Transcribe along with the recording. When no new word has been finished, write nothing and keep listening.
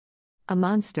A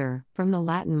monster, from the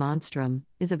Latin monstrum,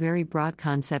 is a very broad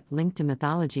concept linked to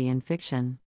mythology and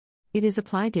fiction. It is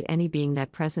applied to any being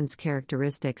that presents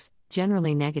characteristics,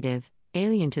 generally negative,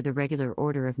 alien to the regular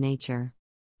order of nature.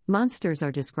 Monsters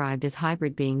are described as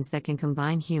hybrid beings that can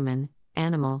combine human,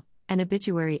 animal, and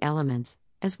obituary elements,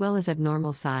 as well as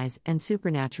abnormal size and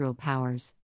supernatural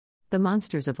powers. The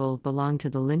monsters of old belonged to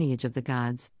the lineage of the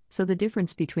gods, so the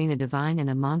difference between a divine and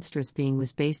a monstrous being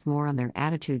was based more on their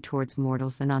attitude towards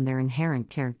mortals than on their inherent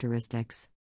characteristics.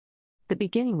 The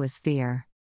beginning was fear.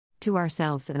 To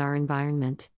ourselves and our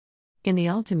environment. In the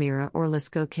Altamira or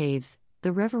Lascaux caves,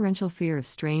 the reverential fear of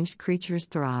strange creatures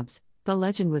throbs, the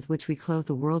legend with which we clothe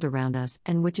the world around us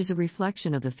and which is a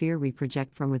reflection of the fear we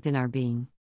project from within our being.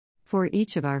 For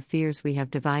each of our fears we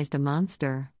have devised a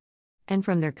monster. And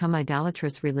from there come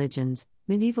idolatrous religions,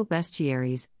 medieval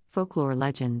bestiaries, folklore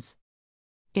legends.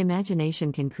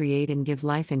 Imagination can create and give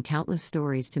life in countless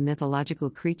stories to mythological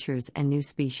creatures and new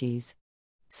species.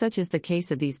 Such is the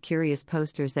case of these curious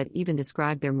posters that even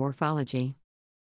describe their morphology.